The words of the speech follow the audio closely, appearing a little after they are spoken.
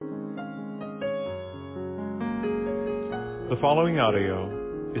The following audio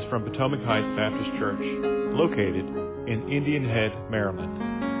is from Potomac Heights Baptist Church, located in Indian Head,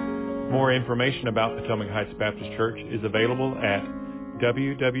 Maryland. More information about Potomac Heights Baptist Church is available at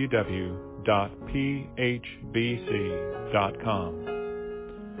www.phbc.com.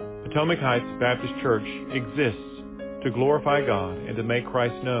 Potomac Heights Baptist Church exists to glorify God and to make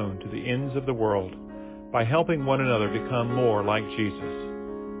Christ known to the ends of the world by helping one another become more like Jesus.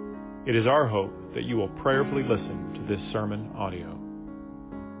 It is our hope that you will prayerfully listen to this sermon audio.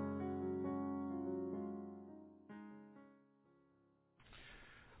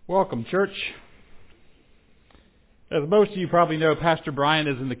 Welcome, church. As most of you probably know, Pastor Brian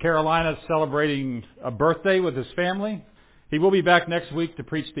is in the Carolinas celebrating a birthday with his family. He will be back next week to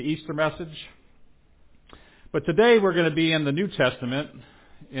preach the Easter message. But today we're going to be in the New Testament,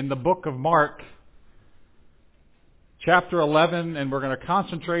 in the book of Mark, chapter 11, and we're going to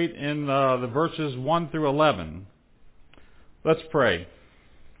concentrate in the verses 1 through 11. Let's pray.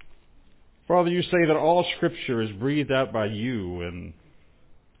 Father, you say that all Scripture is breathed out by you, and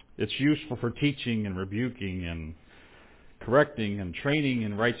it's useful for teaching and rebuking and correcting and training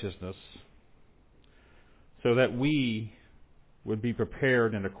in righteousness, so that we would be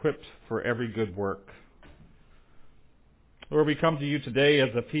prepared and equipped for every good work. Lord, we come to you today as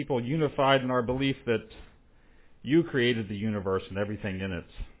a people unified in our belief that you created the universe and everything in it,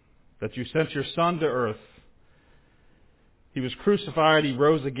 that you sent your Son to earth. He was crucified, he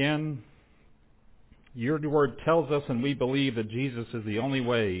rose again. Your word tells us, and we believe, that Jesus is the only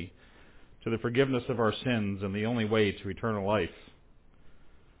way to the forgiveness of our sins and the only way to eternal life.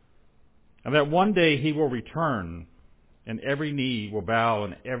 And that one day he will return, and every knee will bow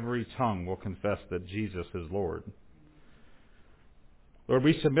and every tongue will confess that Jesus is Lord. Lord,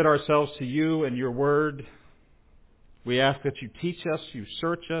 we submit ourselves to you and your word. We ask that you teach us, you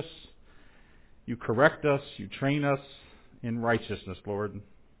search us, you correct us, you train us in righteousness, Lord.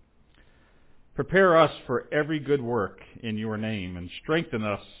 Prepare us for every good work in your name, and strengthen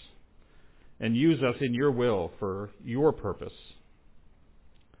us and use us in your will for your purpose.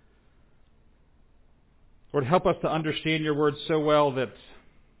 Lord, help us to understand your word so well that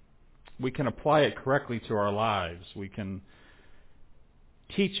we can apply it correctly to our lives. We can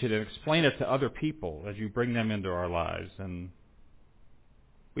teach it and explain it to other people as you bring them into our lives. And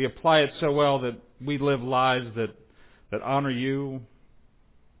we apply it so well that we live lives that honor you,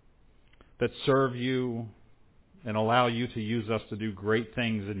 that serve you, and allow you to use us to do great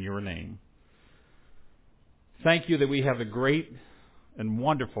things in your name. Thank you that we have the great and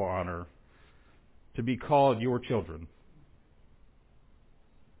wonderful honor to be called your children.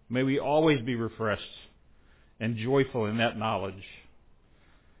 May we always be refreshed and joyful in that knowledge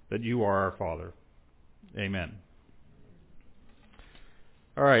that you are our Father. Amen.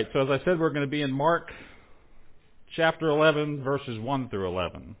 All right, so as I said, we're going to be in Mark chapter 11, verses 1 through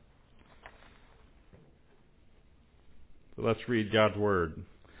 11. So let's read God's Word.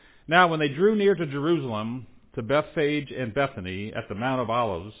 Now, when they drew near to Jerusalem, to Bethphage and Bethany at the Mount of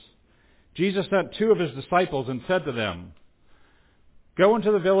Olives, Jesus sent two of his disciples and said to them, "Go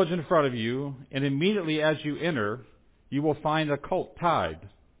into the village in front of you, and immediately as you enter, you will find a colt tied,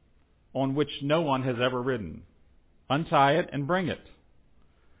 on which no one has ever ridden. Untie it and bring it.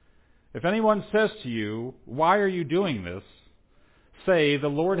 If anyone says to you, 'Why are you doing this?' say, 'The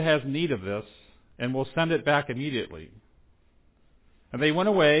Lord has need of this,' and will send it back immediately." And they went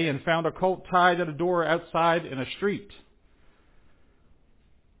away and found a colt tied at a door outside in a street.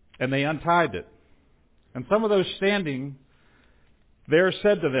 And they untied it. And some of those standing there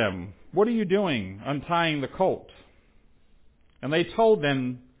said to them, "What are you doing, untying the colt?" And they told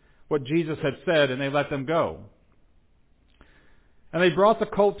them what Jesus had said, and they let them go. And they brought the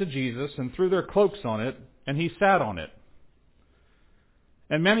colt to Jesus and threw their cloaks on it, and he sat on it.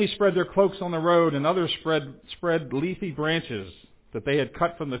 And many spread their cloaks on the road, and others spread leafy branches that they had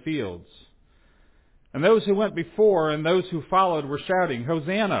cut from the fields. And those who went before and those who followed were shouting,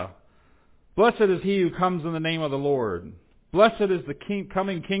 "Hosanna! Blessed is he who comes in the name of the Lord. Blessed is the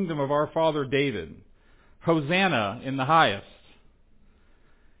coming kingdom of our father David. Hosanna in the highest."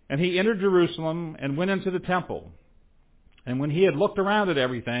 And he entered Jerusalem and went into the temple. And when he had looked around at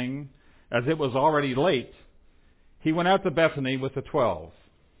everything, as it was already late, he went out to Bethany with the 12.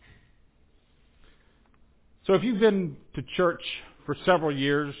 So if you've been to church for several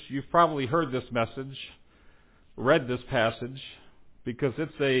years, you've probably heard this message, read this passage, because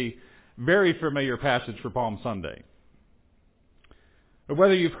it's a very familiar passage for Palm Sunday. But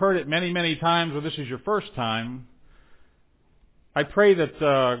whether you've heard it many, many times or this is your first time, I pray that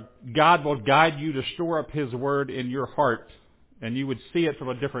God will guide you to store up his word in your heart, and you would see it from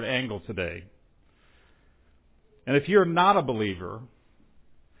a different angle today. And if you're not a believer,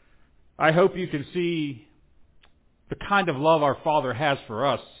 I hope you can see the kind of love our Father has for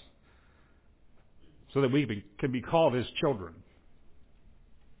us so that we can be called His children.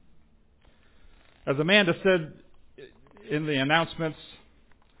 As Amanda said in the announcements,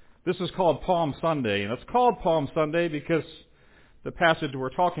 this is called Palm Sunday. And it's called Palm Sunday because the passage we're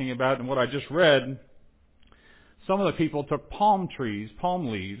talking about and what I just read, some of the people took palm trees,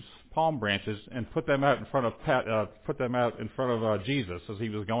 palm leaves, palm branches, and put them out in front of Jesus as he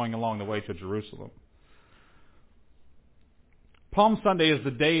was going along the way to Jerusalem. Palm Sunday is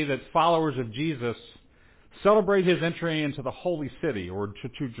the day that followers of Jesus celebrate his entry into the holy city, or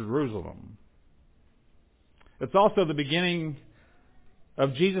to Jerusalem. It's also the beginning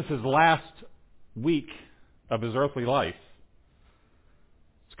of Jesus' last week of his earthly life.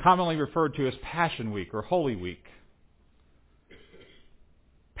 It's commonly referred to as Passion Week or Holy Week.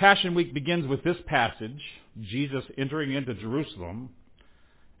 Passion Week begins with this passage, Jesus entering into Jerusalem,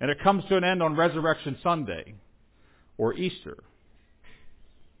 and it comes to an end on Resurrection Sunday, or Easter.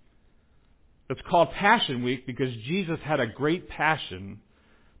 It's called Passion Week because Jesus had a great passion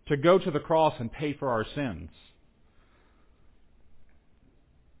to go to the cross and pay for our sins.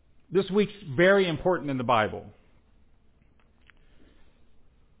 This week's very important in the Bible.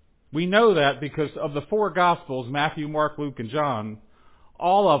 We know that because of the four Gospels, Matthew, Mark, Luke, and John,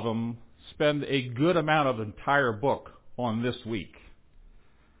 all of them spend a good amount of the entire book on this week.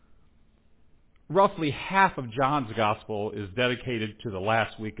 Roughly half of John's Gospel is dedicated to the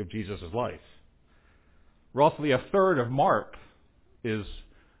last week of Jesus' life. Roughly a third of Mark is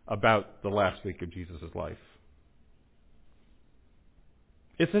about the last week of Jesus' life.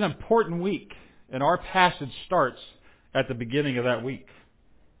 It's an important week, and our passage starts at the beginning of that week.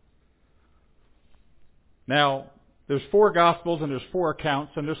 Now, there's four Gospels and there's four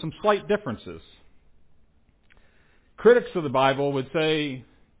accounts, and there's some slight differences. Critics of the Bible would say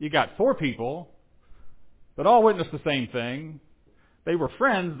you got four people that all witnessed the same thing. They were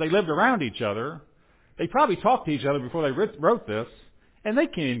friends. They lived around each other. They probably talked to each other before they wrote this, and they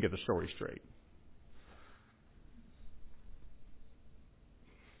can't even get the story straight.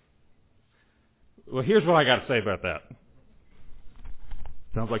 Well, here's what I got to say about that.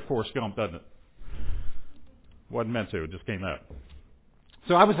 Sounds like Forrest Gump, doesn't it? Wasn't meant to. It just came out.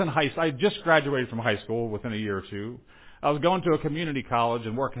 So I was in I just graduated from high school within a year or two. I was going to a community college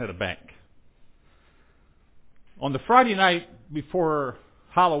and working at a bank. On the Friday night before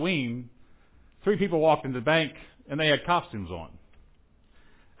Halloween, 3 people walked into the bank and they had costumes on.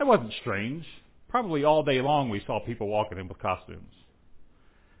 It wasn't strange. Probably all day long we saw people walking in with costumes.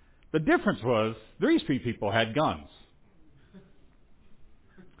 The difference was these 3 people had guns.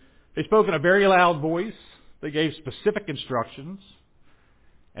 They spoke in a very loud voice. They gave specific instructions.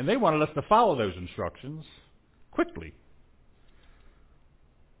 And they wanted us to follow those instructions quickly.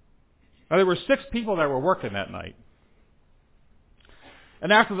 Now, there were 6 people that were working that night.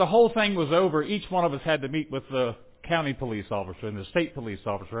 And after the whole thing was over, each one of us had to meet with the county police officer and the state police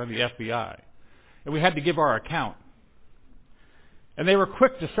officer and the FBI. And we had to give our account. And they were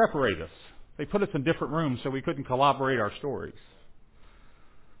quick to separate us. They put us in different rooms so we couldn't corroborate our stories.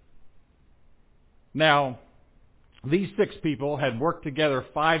 Now, these 6 people had worked together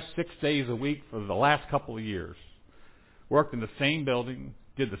 5-6 days a week for the last couple of years. Worked in the same building,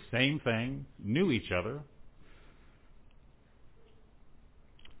 did the same thing, knew each other.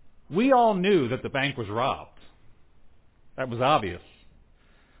 We all knew that the bank was robbed. That was obvious.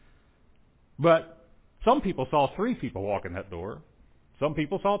 But some people saw 3 people walk in that door. Some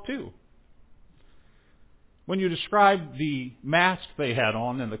people saw 2. When you described the masks they had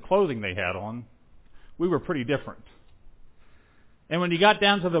on and the clothing they had on, we were pretty different. And when you got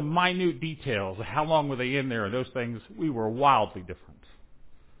down to the minute details, how long were they in there and those things, we were wildly different.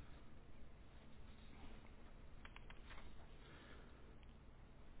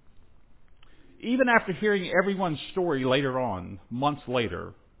 Even after hearing everyone's story later on, months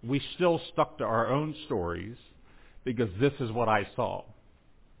later, we still stuck to our own stories because this is what I saw.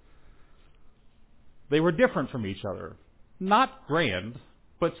 They were different from each other. Not grand,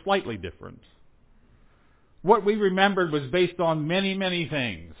 but slightly different. What we remembered was based on many, many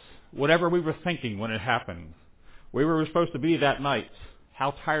things. Whatever we were thinking when it happened. Where we were supposed to be that night.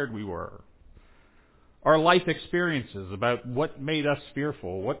 How tired we were. Our life experiences about what made us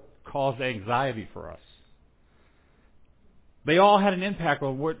fearful. What caused anxiety for us. They all had an impact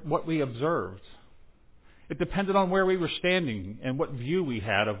on what we observed. It depended on where we were standing and what view we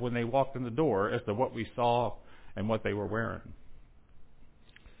had of when they walked in the door as to what we saw and what they were wearing.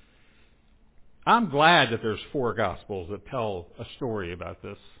 I'm glad that there's 4 Gospels that tell a story about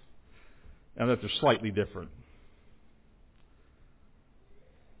this and that they're slightly different.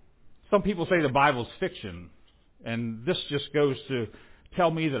 Some people say the Bible's fiction, and this just goes to tell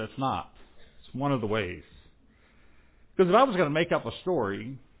me that it's not. It's one of the ways. Because if I was going to make up a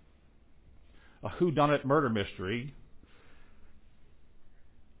story, a whodunit murder mystery,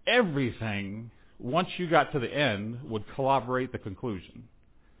 everything, once you got to the end, would corroborate the conclusion.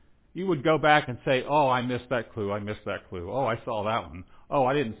 You would go back and say, oh, I missed that clue, I missed that clue. Oh, I saw that one. Oh,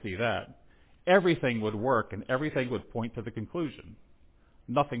 I didn't see that. Everything would work and everything would point to the conclusion.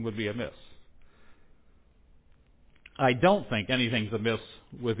 Nothing would be amiss. I don't think anything's amiss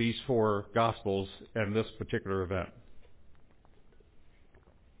with these four Gospels and this particular event.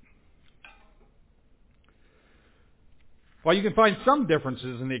 While you can find some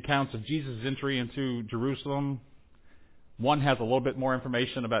differences in the accounts of Jesus' entry into Jerusalem, one has a little bit more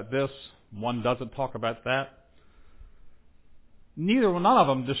information about this, one doesn't talk about that. None of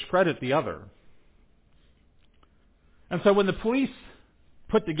them discredit the other. And so when the police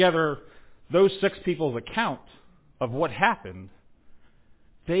put together those 6 people's account of what happened,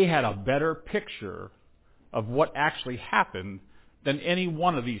 they had a better picture of what actually happened than any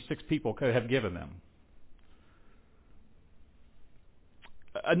one of these 6 people could have given them.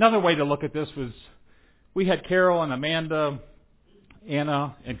 Another way to look at this was, we had Carol and Amanda,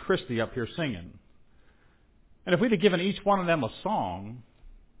 Anna, and Christy up here singing. And if we'd have given each one of them a song,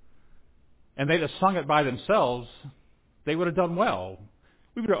 and they'd have sung it by themselves, they would have done well.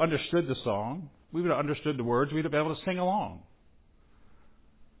 We would have understood the song. We would have understood the words. We'd have been able to sing along.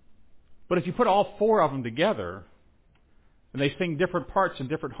 But if you put all 4 of them together, and they sing different parts and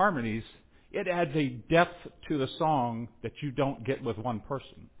different harmonies, it adds a depth to the song that you don't get with one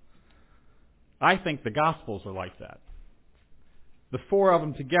person. I think the Gospels are like that. The 4 of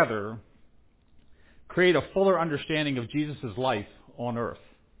them together create a fuller understanding of Jesus' life on earth.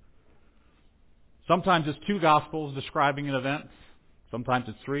 Sometimes it's 2 Gospels describing an event. Sometimes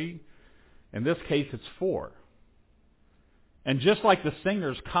it's 3. In this case, it's 4. And just like the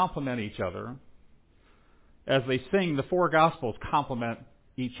singers complement each other, as they sing, the 4 Gospels complement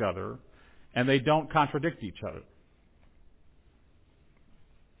each other, and they don't contradict each other.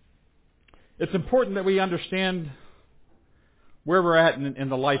 It's important that we understand where we're at in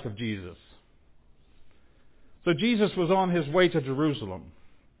the life of Jesus. So Jesus was on his way to Jerusalem.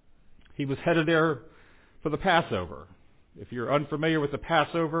 He was headed there for the Passover. If you're unfamiliar with the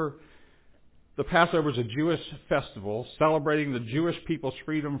Passover is a Jewish festival celebrating the Jewish people's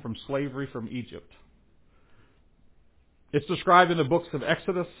freedom from slavery from Egypt. It's described in the books of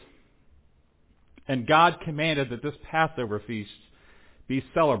Exodus, and God commanded that this Passover feast be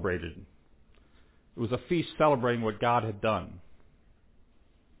celebrated. It was a feast celebrating what God had done.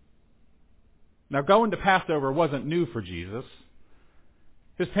 Now, going to Passover wasn't new for Jesus.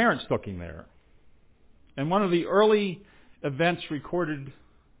 His parents took him there. And one of the early events recorded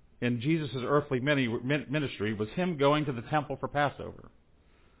in Jesus' earthly ministry was him going to the temple for Passover.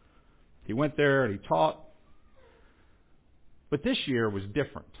 He went there and he taught. But this year was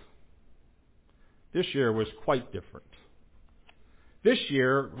different. This year was quite different. This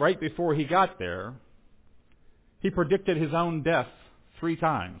year, right before he got there, he predicted his own death 3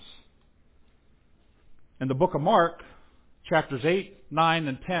 times. In the book of Mark, chapters 8, 9,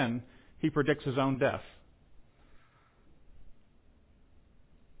 and 10, he predicts his own death.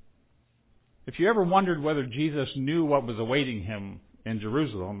 If you ever wondered whether Jesus knew what was awaiting him in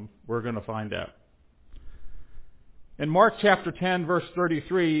Jerusalem, we're going to find out. In Mark chapter 10, verse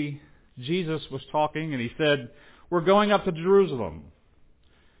 33, Jesus was talking and he said, "We're going up to Jerusalem,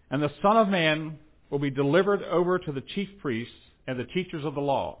 and the Son of Man will be delivered over to the chief priests and the teachers of the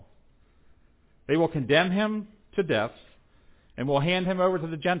law. They will condemn him to death and will hand him over to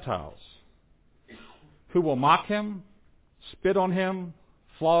the Gentiles, who will mock him, spit on him,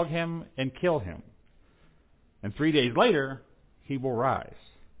 flog him, and kill him. And 3 days later, he will rise."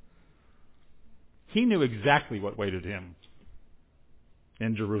 He knew exactly what waited him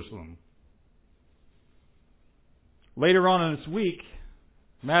in Jerusalem. Later on in this week,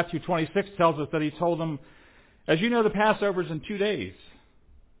 Matthew 26 tells us that he told them, "As you know, the Passover is in 2 days,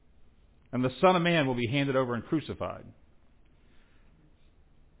 and the Son of Man will be handed over and crucified."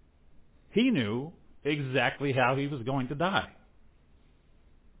 He knew exactly how he was going to die.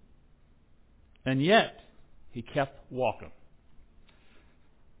 And yet, he kept walking.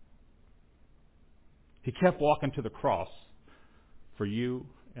 He kept walking to the cross for you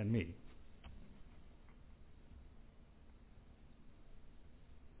and me.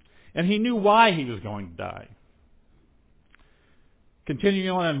 And he knew why he was going to die. Continuing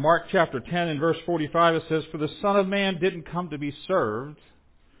on in Mark chapter 10 and verse 45, it says, "For the Son of Man didn't come to be served,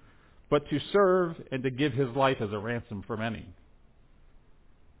 but to serve and to give his life as a ransom for many."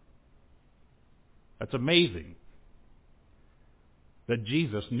 That's amazing that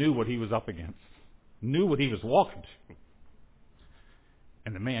Jesus knew what he was up against, knew what he was walking to.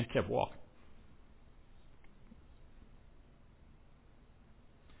 And the man kept walking.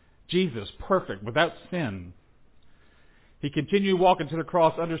 Jesus, perfect, without sin, he continued walking to the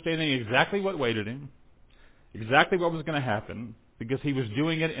cross, understanding exactly what waited him, exactly what was going to happen, because he was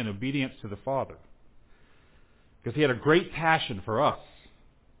doing it in obedience to the Father. Because he had a great passion for us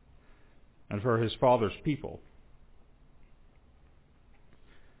and for his Father's people.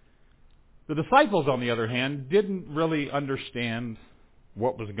 The disciples, on the other hand, didn't really understand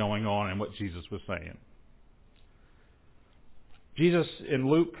what was going on and what Jesus was saying. Jesus, in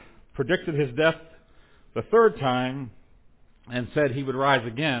Luke, predicted his death the third time and said he would rise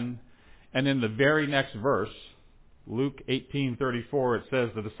again. And in the very next verse, Luke 18:34, it says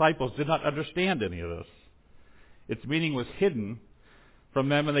the disciples did not understand any of this. Its meaning was hidden from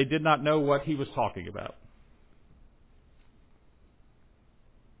them, and they did not know what he was talking about.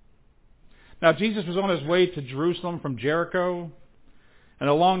 Now, Jesus was on his way to Jerusalem from Jericho, and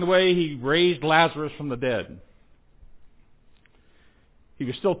along the way he raised Lazarus from the dead. He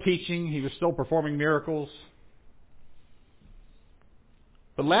was still teaching, he was still performing miracles.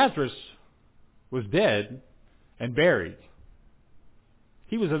 But Lazarus was dead and buried.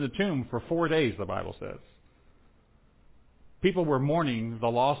 He was in the tomb for 4 days, the Bible says. People were mourning the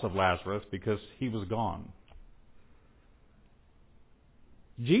loss of Lazarus because he was gone.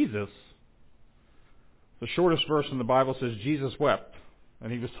 Jesus, the shortest verse in the Bible says Jesus wept,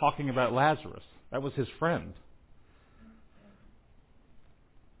 and he was talking about Lazarus. That was his friend.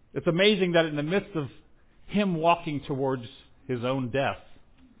 It's amazing that in the midst of him walking towards his own death,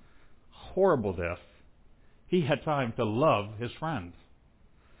 horrible death, he had time to love his friend.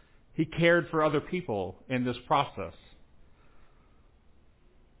 He cared for other people in this process.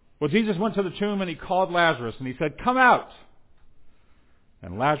 Well, Jesus went to the tomb and he called Lazarus and he said, "Come out."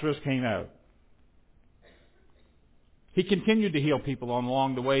 And Lazarus came out. He continued to heal people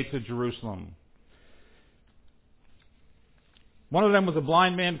along the way to Jerusalem. One of them was a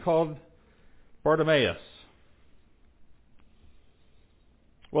blind man called Bartimaeus.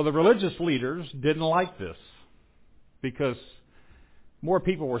 Well, the religious leaders didn't like this because more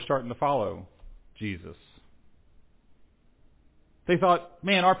people were starting to follow Jesus. They thought,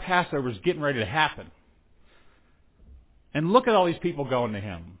 man, our Passover is getting ready to happen. And look at all these people going to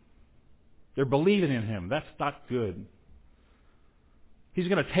him. They're believing in him. That's not good. He's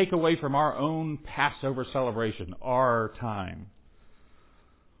going to take away from our own Passover celebration, our time.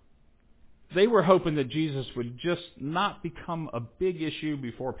 They were hoping that Jesus would just not become a big issue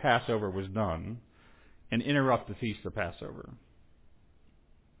before Passover was done and interrupt the feast of Passover.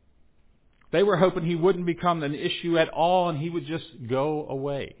 They were hoping he wouldn't become an issue at all and he would just go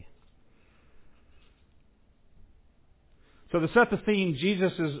away. So to set the scene,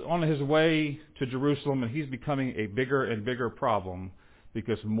 Jesus is on his way to Jerusalem and he's becoming a bigger and bigger problem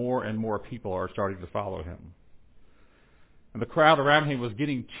because more and more people are starting to follow him. And the crowd around him was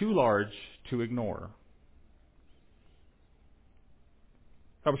getting too large to ignore.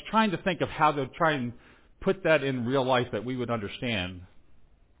 I was trying to think of how to try and put that in real life that we would understand.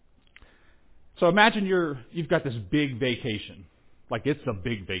 So imagine you've got this big vacation. Like it's a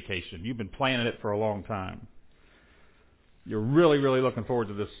big vacation. You've been planning it for a long time. You're really, really looking forward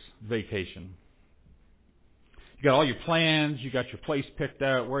to this vacation. You got all your plans. You got your place picked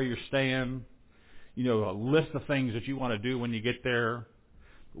out, where you're staying. You know, a list of things that you want to do when you get there.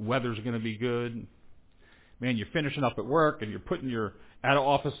 The weather's going to be good. Man, you're finishing up at work and you're putting your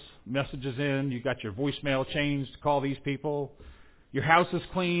out-of-office messages in. You got your voicemail changed to call these people. Your house is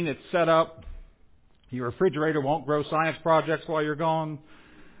clean. It's set up. Your refrigerator won't grow science projects while you're gone.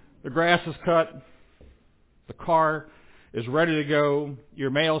 The grass is cut. The car is ready to go. Your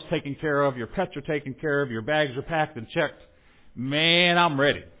mail's taken care of. Your pets are taken care of. Your bags are packed and checked. Man, I'm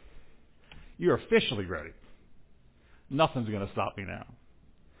ready. You're officially ready. Nothing's going to stop me now.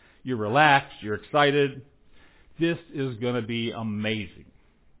 You're relaxed. You're excited. This is going to be amazing.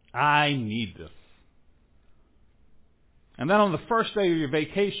 I need this. And then on the first day of your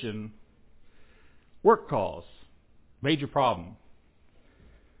vacation, work calls. Major problem.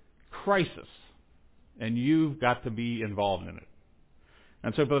 Crisis. And you've got to be involved in it.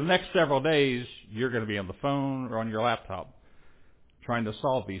 And so for the next several days, you're going to be on the phone or on your laptop trying to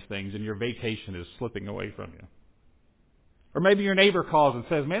solve these things, and your vacation is slipping away from you. Or maybe your neighbor calls and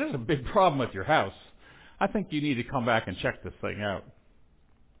says, man, there's a big problem with your house. I think you need to come back and check this thing out.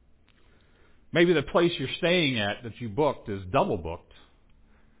 Maybe the place you're staying at that you booked is double booked,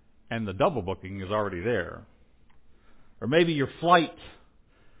 and the double booking is already there. Or maybe your flight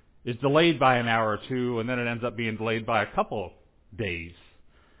is delayed by an hour or two, and then it ends up being delayed by a couple days,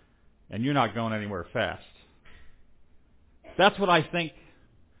 and you're not going anywhere fast. That's what I think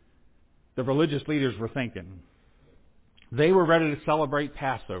the religious leaders were thinking. They were ready to celebrate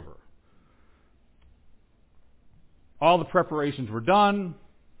Passover. All the preparations were done.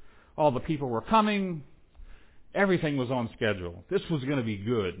 All the people were coming. Everything was on schedule. This was going to be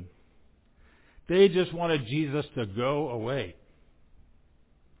good. They just wanted Jesus to go away.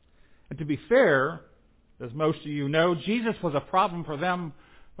 And to be fair, as most of you know, Jesus was a problem for them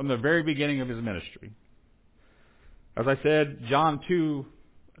from the very beginning of his ministry. As I said, John 2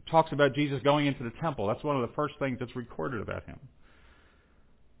 talks about Jesus going into the temple. That's one of the first things that's recorded about him.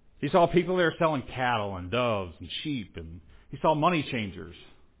 He saw people there selling cattle and doves and sheep, and he saw money changers.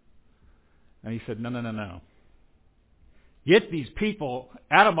 And he said, no. Get these people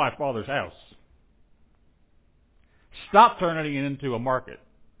out of my Father's house. Stop turning it into a market.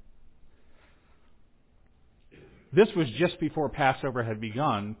 This was just before Passover had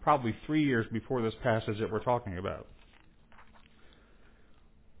begun, probably 3 years before this passage that we're talking about.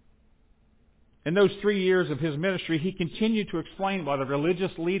 In those 3 years of his ministry, he continued to explain why the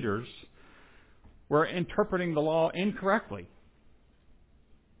religious leaders were interpreting the law incorrectly.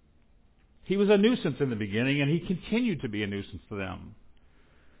 He was a nuisance in the beginning, and he continued to be a nuisance to them.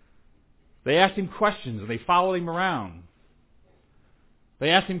 They asked him questions, and they followed him around. They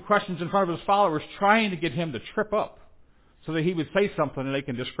asked him questions in front of his followers, trying to get him to trip up so that he would say something and they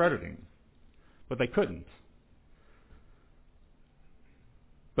can discredit him. But they couldn't.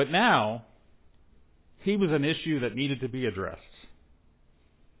 But now, he was an issue that needed to be addressed.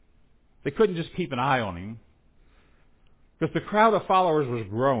 They couldn't just keep an eye on him, because the crowd of followers was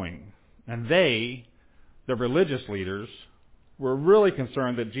growing, and they, the religious leaders, were really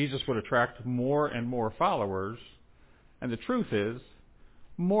concerned that Jesus would attract more and more followers, and the truth is,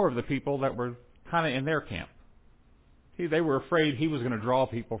 more of the people that were kind of in their camp. They were afraid he was going to draw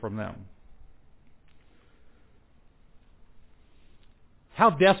people from them.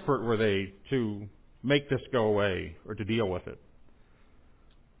 How desperate were they to make this go away or to deal with it?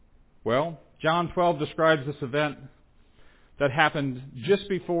 Well, John 12 describes this event that happened just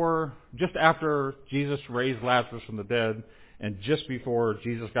after Jesus raised Lazarus from the dead and just before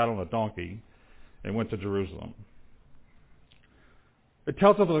Jesus got on a donkey and went to Jerusalem. It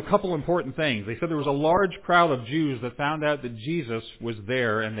tells us a couple important things. They said there was a large crowd of Jews that found out that Jesus was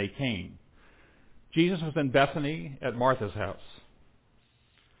there, and they came. Jesus was in Bethany at Martha's house,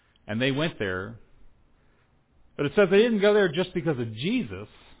 and they went there. But it says they didn't go there just because of Jesus.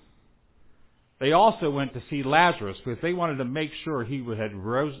 They also went to see Lazarus because they wanted to make sure he had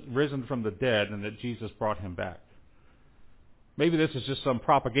risen from the dead and that Jesus brought him back. Maybe this is just some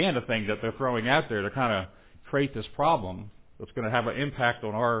propaganda thing that they're throwing out there to kind of create this problem that's going to have an impact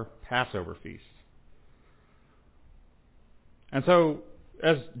on our Passover feast. And so,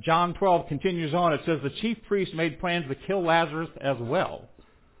 as John 12 continues on, it says the chief priests made plans to kill Lazarus as well.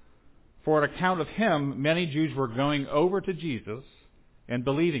 For on account of him, many Jews were going over to Jesus and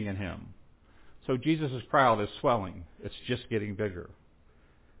believing in him. So Jesus' crowd is swelling. It's just getting bigger.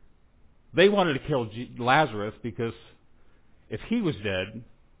 They wanted to kill Lazarus because if he was dead,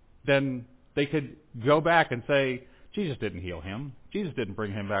 then they could go back and say, Jesus didn't heal him. Jesus didn't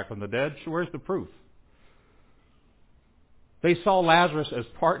bring him back from the dead. So where's the proof? They saw Lazarus as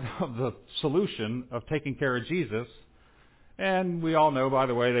part of the solution of taking care of Jesus. And we all know, by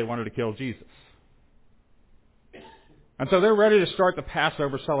the way, they wanted to kill Jesus. And so they're ready to start the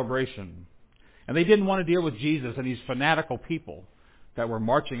Passover celebration. And they didn't want to deal with Jesus and these fanatical people that were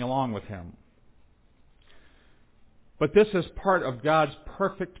marching along with him. But this is part of God's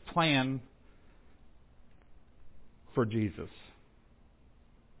perfect plan for Jesus.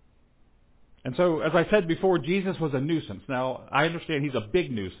 And so, as I said before, Jesus was a nuisance. Now, I understand he's a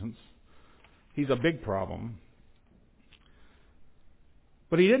big nuisance. He's a big problem.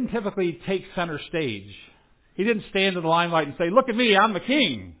 But he didn't typically take center stage. He didn't stand in the limelight and say, look at me, I'm the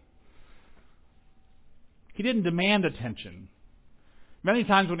king. He didn't demand attention. Many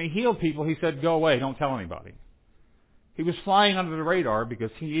times when he healed people, he said, go away, don't tell anybody. He was flying under the radar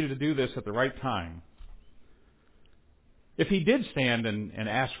because he needed to do this at the right time. If he did stand and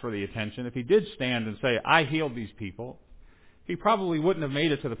ask for the attention, if he did stand and say, I healed these people, he probably wouldn't have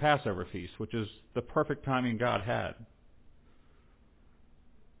made it to the Passover feast, which is the perfect timing God had.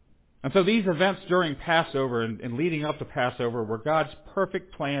 And so these events during Passover and leading up to Passover were God's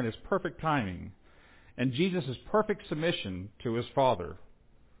perfect plan, his perfect timing, and Jesus' perfect submission to his Father.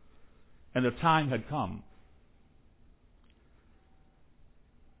 And the time had come.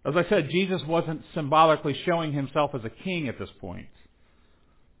 As I said, Jesus wasn't symbolically showing himself as a king at this point.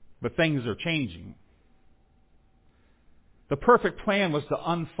 But things are changing. The perfect plan was to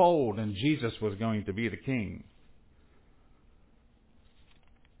unfold, and Jesus was going to be the king.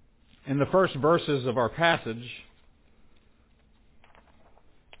 In the first verses of our passage,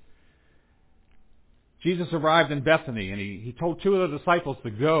 Jesus arrived in Bethany, and he told two of the disciples to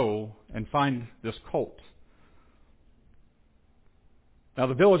go and find this colt. Now,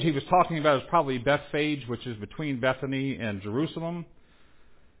 the village he was talking about is probably Bethphage, which is between Bethany and Jerusalem.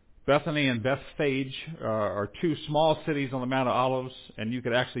 Bethany and Bethphage are two small cities on the Mount of Olives, and you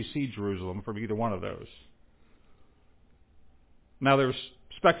could actually see Jerusalem from either one of those. Now, there's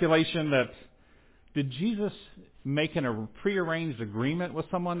speculation that, did Jesus make a prearranged agreement with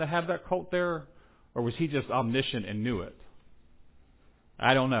someone to have that colt there, or was he just omniscient and knew it?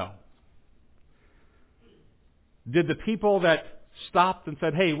 I don't know. Did the people that stopped and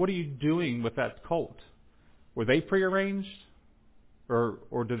said, hey, what are you doing with that colt? Were they prearranged?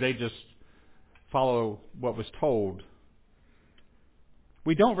 Or did they just follow what was told?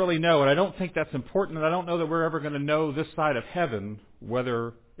 We don't really know, and I don't think that's important, and I don't know that we're ever going to know this side of heaven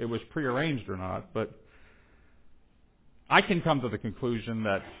whether it was prearranged or not, but I can come to the conclusion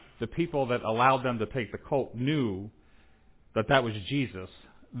that the people that allowed them to take the colt knew that that was Jesus,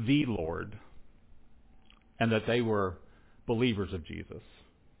 the Lord, and that they were believers of Jesus.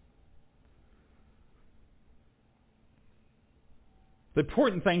 The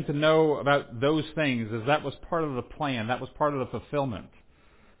important thing to know about those things is that was part of the plan. That was part of the fulfillment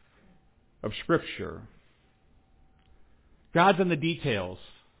of Scripture. God's in the details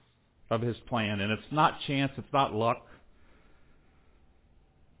of His plan, and it's not chance, it's not luck.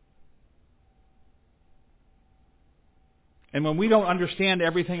 And when we don't understand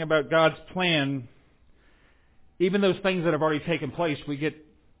everything about God's plan, even those things that have already taken place, we get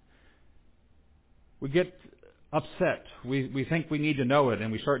upset. We think we need to know it,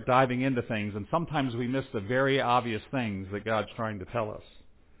 and we start diving into things, and sometimes we miss the very obvious things that God's trying to tell us.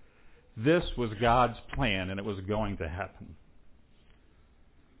 This was God's plan, and it was going to happen.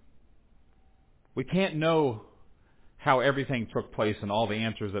 We can't know how everything took place and all the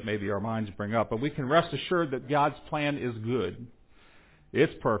answers that maybe our minds bring up, but we can rest assured that God's plan is good.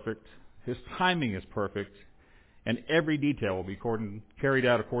 It's perfect. His timing is perfect, and every detail will be carried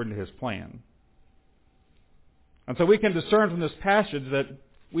out according to His plan. And so we can discern from this passage that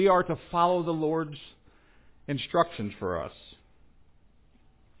we are to follow the Lord's instructions for us.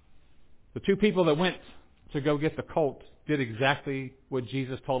 The two people that went to go get the colt did exactly what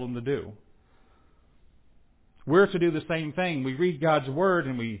Jesus told them to do. We're to do the same thing. We read God's Word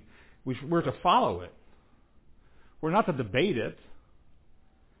and we're to follow it. We're not to debate it.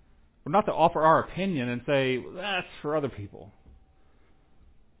 We're not to offer our opinion and say, well, that's for other people.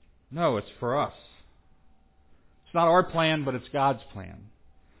 No, it's for us. It's not our plan, but it's God's plan.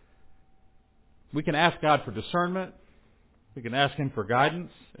 We can ask God for discernment. We can ask Him for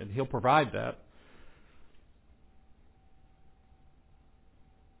guidance, and He'll provide that.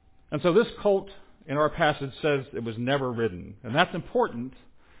 And so this colt in our passage says it was never ridden. And that's important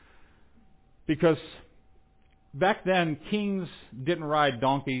because back then, kings didn't ride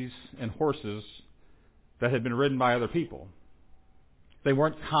donkeys and horses that had been ridden by other people. They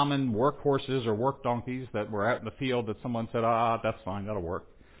weren't common work horses or work donkeys that were out in the field that someone said, that's fine, that'll work.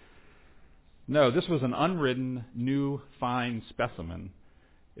 No, this was an unridden, new, fine specimen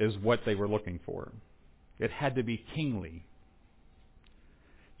is what they were looking for. It had to be kingly.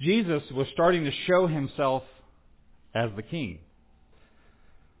 Jesus was starting to show Himself as the king.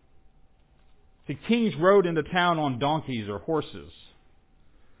 The kings rode into town on donkeys or horses.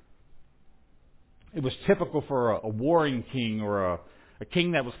 It was typical for a warring king or a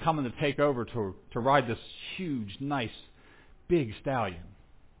king that was coming to take over to ride this huge, nice, big stallion,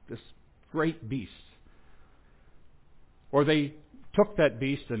 this great beast. Or they took that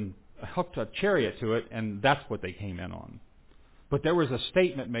beast and hooked a chariot to it, and that's what they came in on. But there was a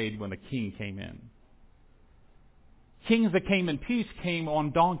statement made when the king came in. Kings that came in peace came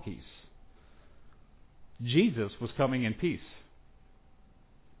on donkeys. Jesus was coming in peace.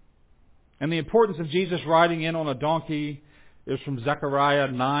 And the importance of Jesus riding in on a donkey is from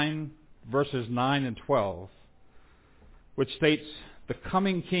Zechariah 9, verses 9 and 12, which states, the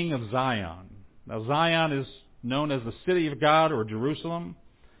coming king of Zion. Now Zion is known as the city of God or Jerusalem.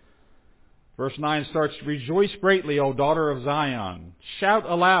 Verse 9 starts, rejoice greatly, O daughter of Zion. Shout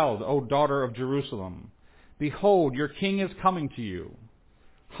aloud, O daughter of Jerusalem. Behold, your king is coming to you,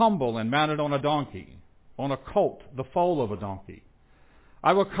 humble and mounted on a donkey, on a colt, the foal of a donkey.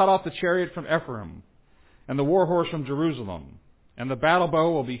 I will cut off the chariot from Ephraim, and the war horse from Jerusalem, and the battle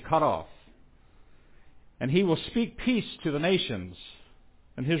bow will be cut off. And he will speak peace to the nations,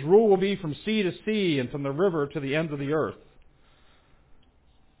 And his rule will be from sea to sea and from the river to the ends of the earth.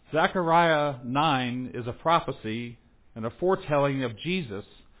 Zechariah 9 is a prophecy and a foretelling of Jesus.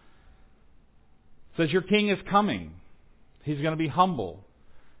 It says, your king is coming. He's going to be humble.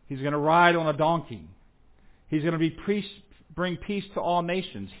 He's going to ride on a donkey. He's going to bring peace to all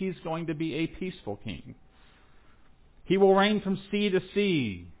nations. He's going to be a peaceful king. He will reign from sea to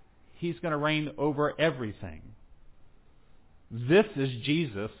sea. He's going to reign over everything. This is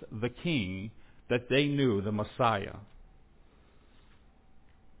Jesus, the King, that they knew, the Messiah.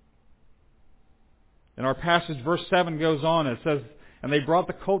 In our passage, verse 7 goes on, it says, and they brought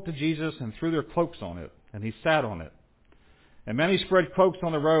the colt to Jesus and threw their cloaks on it, and he sat on it. And many spread cloaks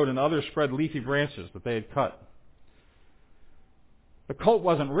on the road, and others spread leafy branches that they had cut. The colt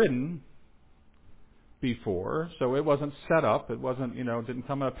wasn't ridden before, so it wasn't set up. It wasn't, didn't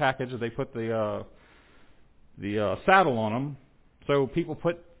come in a package that they put the saddle on them. So people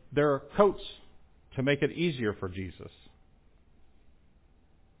put their coats to make it easier for Jesus.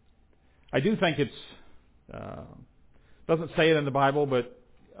 I do think doesn't say it in the Bible, but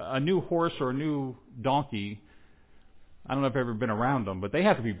a new horse or a new donkey, I don't know if you've ever been around them, but they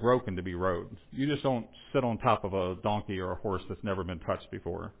have to be broken to be rode. You just don't sit on top of a donkey or a horse that's never been touched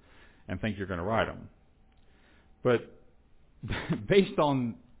before and think you're going to ride them. But based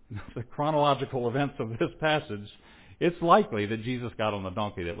on the chronological events of this passage, it's likely that Jesus got on a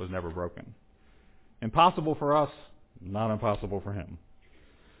donkey that was never broken. Impossible for us, not impossible for him.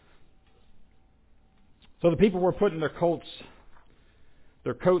 So the people were putting their coats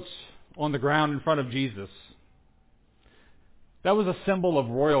on the ground in front of Jesus. That was a symbol of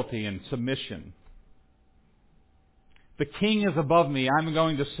royalty and submission. The king is above me. I'm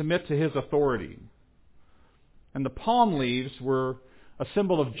going to submit to his authority. And the palm leaves were a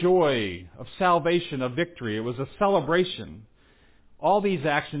symbol of joy, of salvation, of victory. It was a celebration. All these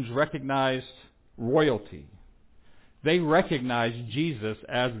actions recognized royalty. They recognized Jesus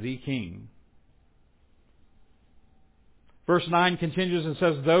as the king. Verse 9 continues and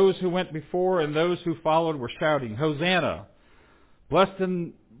says, those who went before and those who followed were shouting, Hosanna! Blessed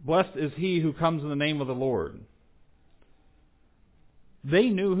is he who comes in the name of the Lord. They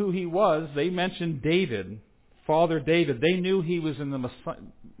knew who he was. They mentioned David, Father David. They knew he was in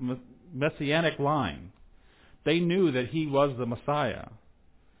the messianic line. They knew that he was the Messiah.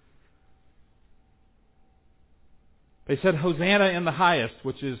 They said, Hosanna in the highest,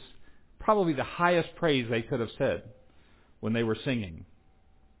 which is probably the highest praise they could have said when they were singing.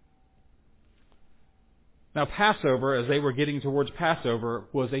 Now, Passover, as they were getting towards Passover,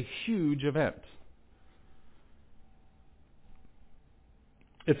 was a huge event.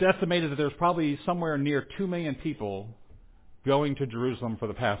 It's estimated that there's probably somewhere near 2 million people going to Jerusalem for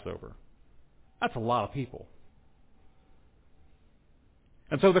the Passover. That's a lot of people.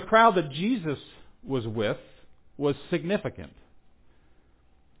 And so the crowd that Jesus was with was significant.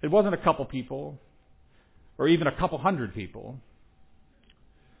 It wasn't a couple people or even a couple hundred people.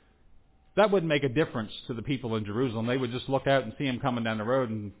 That wouldn't make a difference to the people in Jerusalem. They would just look out and see him coming down the road,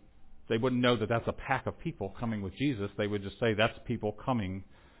 and they wouldn't know that that's a pack of people coming with Jesus. They would just say that's people coming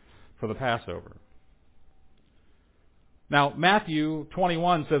for the Passover. Now, Matthew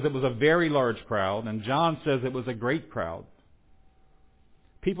 21 says it was a very large crowd, and John says it was a great crowd.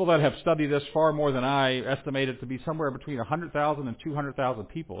 People that have studied this far more than I estimate it to be somewhere between 100,000 and 200,000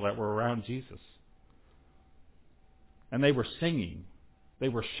 people that were around Jesus. And they were singing. They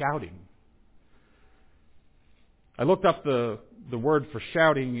were shouting. I looked up the word for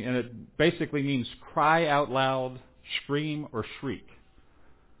shouting, and it basically means cry out loud, scream, or shriek.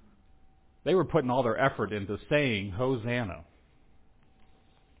 They were putting all their effort into saying Hosanna.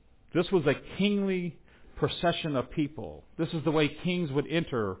 This was a kingly procession of people. This is the way kings would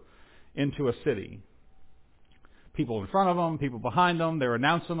enter into a city. People in front of them, people behind them, they're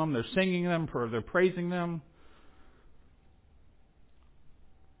announcing them, they're singing them, they're praising them.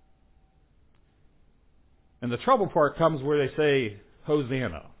 And the trouble part comes where they say,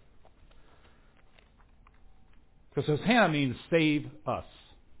 Hosanna. Because Hosanna means save us.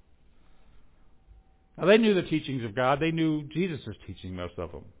 Now they knew the teachings of God. They knew Jesus' teaching, most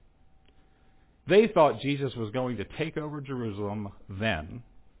of them. They thought Jesus was going to take over Jerusalem then,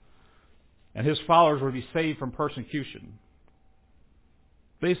 and his followers would be saved from persecution.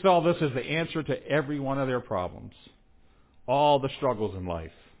 They saw this as the answer to every one of their problems. All the struggles in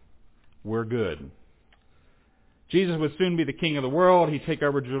life were good. Jesus would soon be the king of the world. He'd take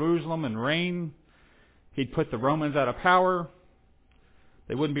over Jerusalem and reign. He'd put the Romans out of power.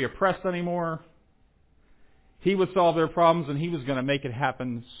 They wouldn't be oppressed anymore. He would solve their problems, and he was going to make it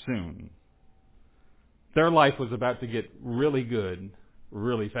happen soon. Their life was about to get really good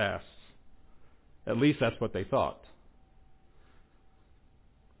really fast. At least that's what they thought.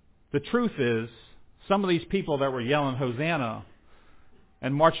 The truth is, some of these people that were yelling Hosanna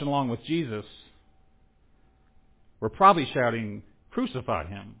and marching along with Jesus were probably shouting, crucify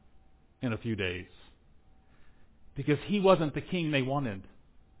him, in a few days. Because he wasn't the king they wanted.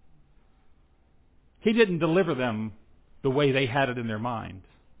 He didn't deliver them the way they had it in their mind.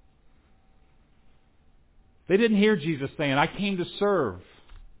 They didn't hear Jesus saying, I came to serve,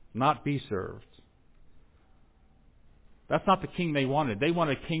 not be served. That's not the king they wanted. They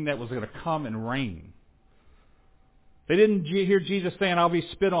wanted a king that was going to come and reign. They didn't hear Jesus saying, I'll be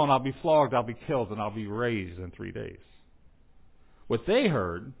spit on, I'll be flogged, I'll be killed, and I'll be raised in 3 days. What they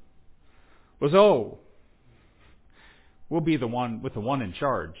heard was, oh, we'll be the one with the one in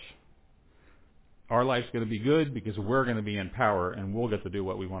charge. Our life's going to be good because we're going to be in power and we'll get to do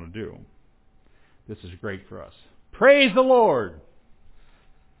what we want to do. This is great for us. Praise the Lord.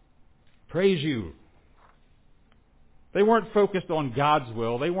 Praise you. They weren't focused on God's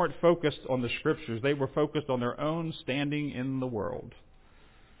will. They weren't focused on the Scriptures. They were focused on their own standing in the world.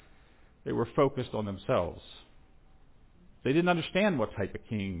 They were focused on themselves. They didn't understand what type of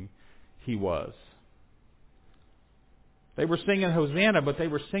king he was. They were singing Hosanna, but they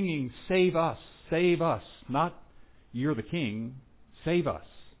were singing, save us, not you're the king, save us.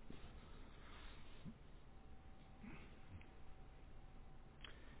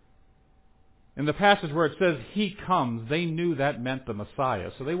 In the passage where it says he comes, they knew that meant the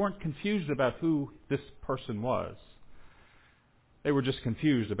Messiah. So they weren't confused about who this person was. They were just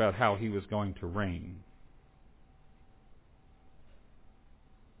confused about how he was going to reign.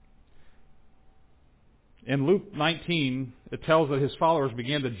 In Luke 19, it tells that his followers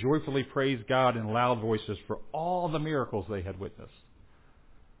began to joyfully praise God in loud voices for all the miracles they had witnessed.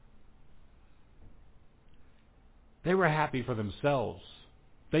 They were happy for themselves.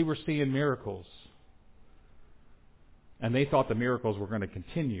 They were seeing miracles. And they thought the miracles were going to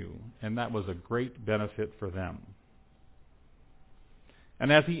continue, and that was a great benefit for them. And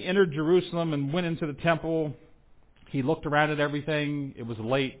as he entered Jerusalem and went into the temple, he looked around at everything. It was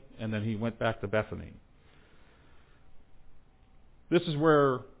late, and then he went back to Bethany. This is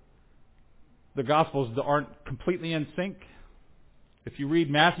where the Gospels aren't completely in sync. If you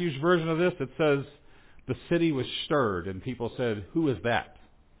read Matthew's version of this, it says the city was stirred, and people said, who is that?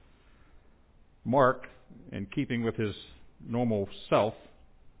 Mark, in keeping with his normal self,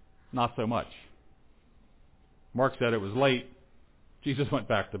 not so much. Mark said it was late. Jesus went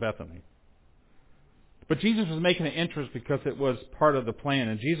back to Bethany. But Jesus was making an interest because it was part of the plan,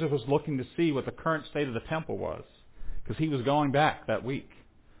 and Jesus was looking to see what the current state of the temple was, because he was going back that week.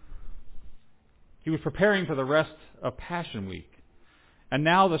 He was preparing for the rest of Passion Week. And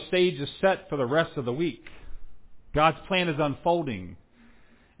now the stage is set for the rest of the week. God's plan is unfolding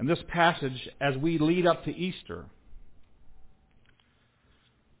in this passage as we lead up to Easter.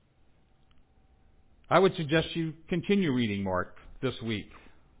 I would suggest you continue reading Mark this week.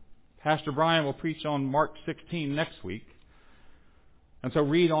 Pastor Brian will preach on Mark 16 next week. And so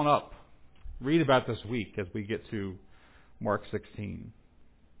read on up. Read about this week as we get to Mark 16.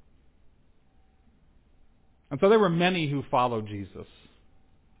 And so there were many who followed Jesus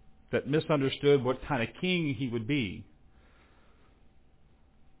that misunderstood what kind of king he would be.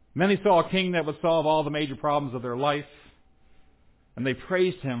 Many saw a king that would solve all the major problems of their life, and they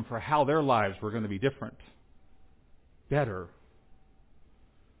praised him for how their lives were going to be different, better.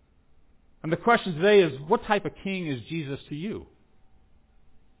 And the question today is, what type of king is Jesus to you?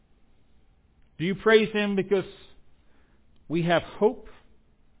 Do you praise him because we have hope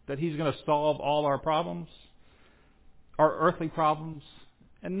that he's going to solve all our problems, our earthly problems,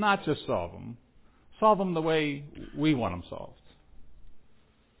 and not just solve them the way we want them solved?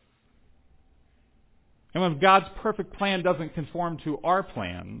 And when God's perfect plan doesn't conform to our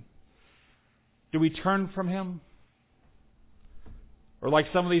plan, do we turn from him? Or like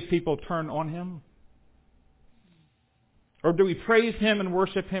some of these people, turn on him? Or do we praise him and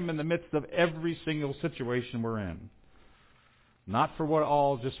worship him in the midst of every single situation we're in? Not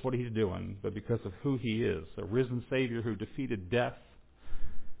for just what he's doing, but because of who he is, a risen Savior who defeated death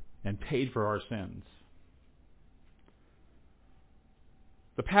and paid for our sins.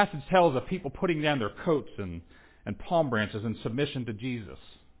 The passage tells of people putting down their coats and palm branches in submission to Jesus.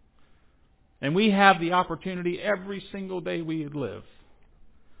 And we have the opportunity every single day we live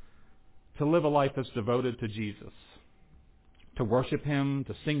to live a life that's devoted to Jesus, to worship him,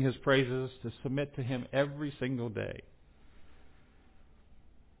 to sing his praises, to submit to him every single day.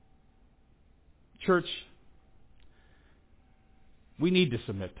 Church, we need to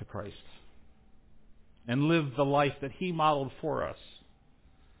submit to Christ and live the life that he modeled for us.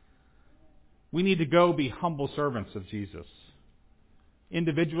 We need to go be humble servants of Jesus,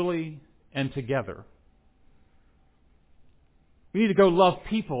 individually and together. We need to go love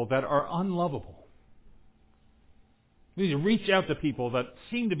people that are unlovable. We need to reach out to people that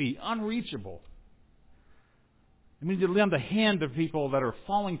seem to be unreachable. And we need to lend a hand to people that are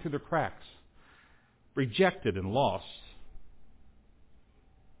falling through the cracks, rejected and lost.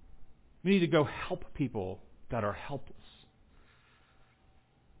 We need to go help people that are helpless.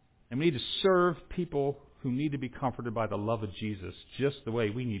 And we need to serve people who need to be comforted by the love of Jesus, just the way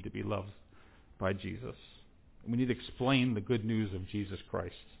we need to be loved by Jesus. And we need to explain the good news of Jesus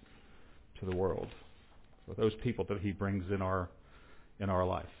Christ to the world, for those people that He brings in our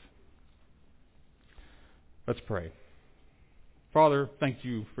life. Let's pray. Father, thank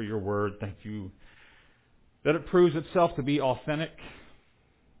You for Your word. Thank You that it proves itself to be authentic.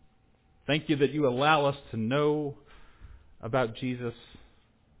 Thank You that You allow us to know about Jesus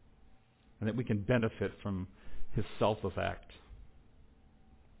and that we can benefit from His selfless act.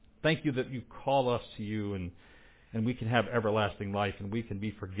 Thank You that You call us to You and we can have everlasting life and we can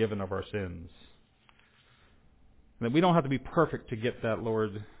be forgiven of our sins. And that we don't have to be perfect to get that,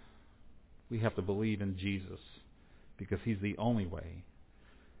 Lord. We have to believe in Jesus because He's the only way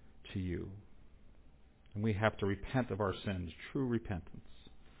to You. And we have to repent of our sins, true repentance.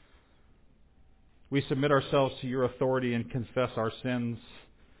 We submit ourselves to Your authority and confess our sins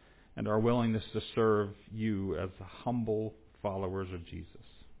and our willingness to serve You as humble followers of Jesus.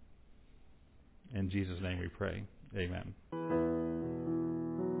 In Jesus' name we pray. Amen.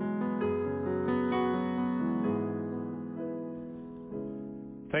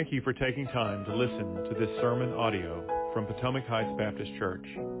 Thank you for taking time to listen to this sermon audio from Potomac Heights Baptist Church.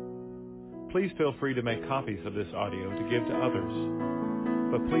 Please feel free to make copies of this audio to give to others,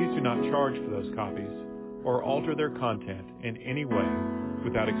 but please do not charge for those copies or alter their content in any way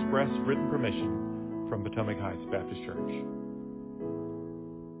without express written permission from Potomac Heights Baptist Church.